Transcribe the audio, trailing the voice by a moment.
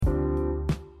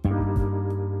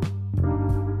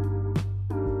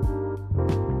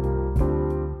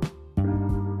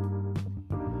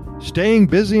Staying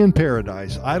busy in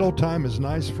paradise. Idle time is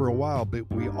nice for a while, but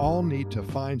we all need to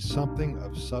find something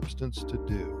of substance to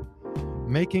do.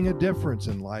 Making a difference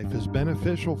in life is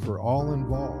beneficial for all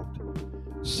involved.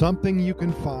 Something you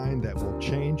can find that will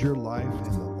change your life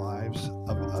and the lives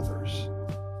of others.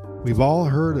 We've all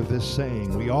heard of this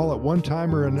saying. We all at one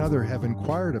time or another have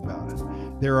inquired about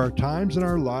it. There are times in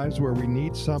our lives where we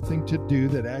need something to do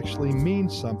that actually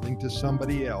means something to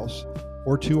somebody else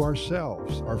or to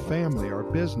ourselves, our family, our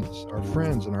business, our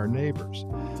friends, and our neighbors.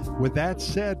 With that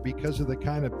said, because of the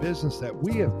kind of business that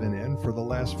we have been in for the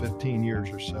last 15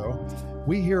 years or so,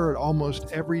 we hear it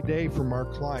almost every day from our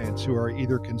clients who are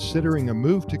either considering a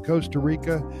move to Costa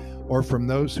Rica or from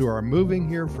those who are moving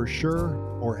here for sure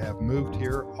or have moved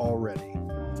here already.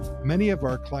 Many of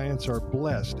our clients are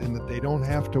blessed in that they don't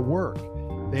have to work.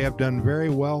 They have done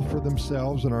very well for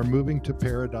themselves and are moving to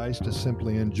paradise to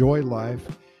simply enjoy life,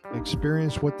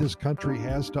 experience what this country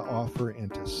has to offer,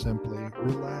 and to simply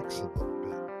relax a little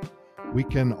bit. We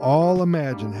can all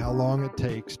imagine how long it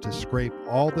takes to scrape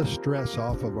all the stress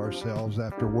off of ourselves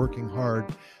after working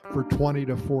hard for 20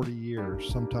 to 40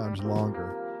 years, sometimes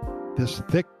longer. This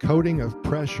thick coating of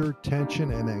pressure,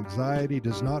 tension, and anxiety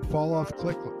does not fall off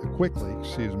quickly,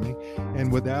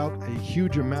 and without a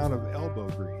huge amount of elbow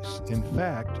grease. In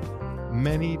fact,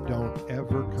 many don't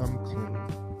ever come clean.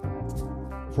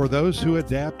 For those who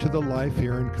adapt to the life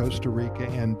here in Costa Rica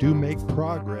and do make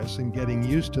progress in getting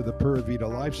used to the Pura Vida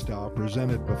lifestyle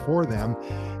presented before them,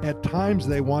 at times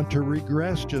they want to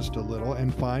regress just a little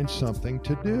and find something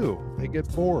to do. They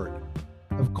get bored.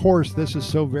 Of course, this is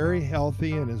so very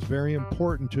healthy and is very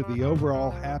important to the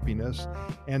overall happiness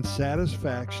and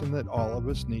satisfaction that all of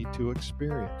us need to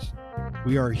experience.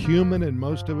 We are human and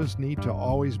most of us need to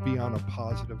always be on a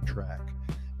positive track.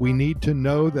 We need to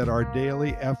know that our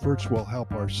daily efforts will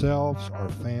help ourselves, our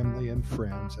family and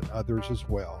friends, and others as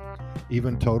well,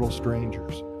 even total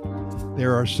strangers.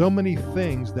 There are so many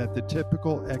things that the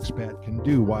typical expat can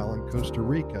do while in Costa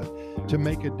Rica to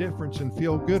make a difference and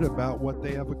feel good about what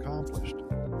they have accomplished.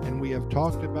 And we have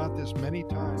talked about this many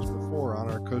times before on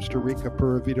our Costa Rica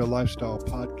Pura Vida Lifestyle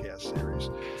podcast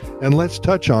series. And let's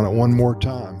touch on it one more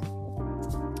time.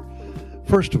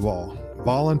 First of all,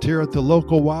 volunteer at the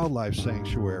local wildlife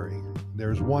sanctuary.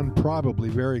 There's one probably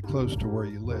very close to where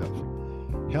you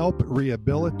live. Help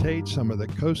rehabilitate some of the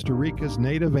Costa Rica's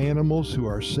native animals who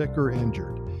are sick or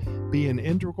injured. Be an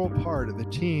integral part of the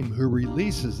team who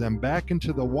releases them back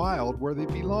into the wild where they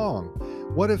belong.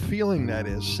 What a feeling that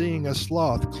is, seeing a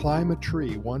sloth climb a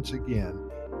tree once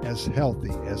again, as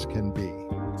healthy as can be.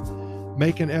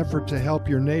 Make an effort to help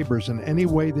your neighbors in any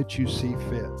way that you see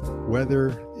fit, whether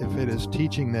if it is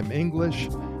teaching them English,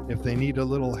 if they need a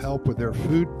little help with their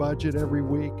food budget every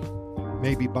week,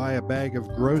 maybe buy a bag of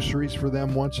groceries for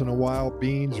them once in a while,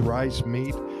 beans, rice,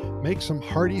 meat, make some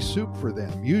hearty soup for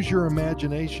them. Use your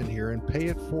imagination here and pay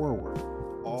it forward.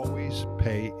 Always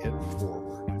pay it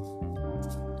forward.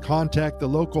 Contact the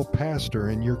local pastor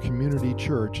in your community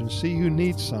church and see who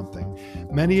needs something.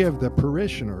 Many of the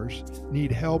parishioners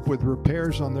need help with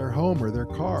repairs on their home or their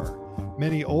car.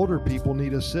 Many older people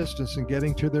need assistance in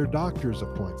getting to their doctor's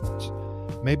appointments.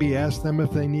 Maybe ask them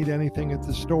if they need anything at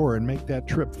the store and make that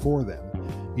trip for them.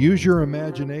 Use your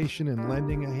imagination in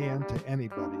lending a hand to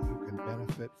anybody who can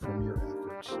benefit from your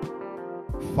efforts.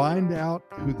 Find out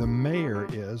who the mayor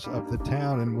is of the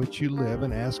town in which you live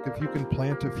and ask if you can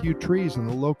plant a few trees in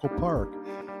the local park,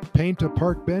 paint a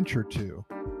park bench or two,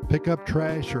 pick up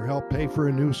trash, or help pay for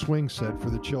a new swing set for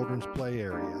the children's play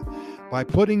area. By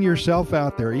putting yourself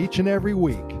out there each and every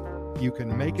week, you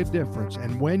can make a difference,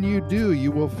 and when you do,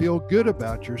 you will feel good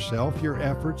about yourself, your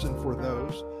efforts, and for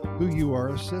those who you are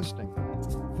assisting.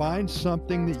 Find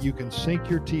something that you can sink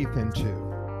your teeth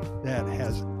into that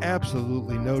has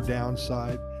absolutely no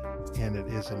downside, and it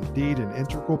is indeed an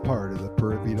integral part of the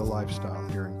Pura Vida lifestyle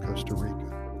here in Costa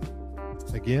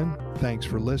Rica. Again, thanks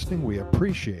for listening. We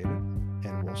appreciate it,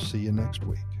 and we'll see you next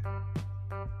week.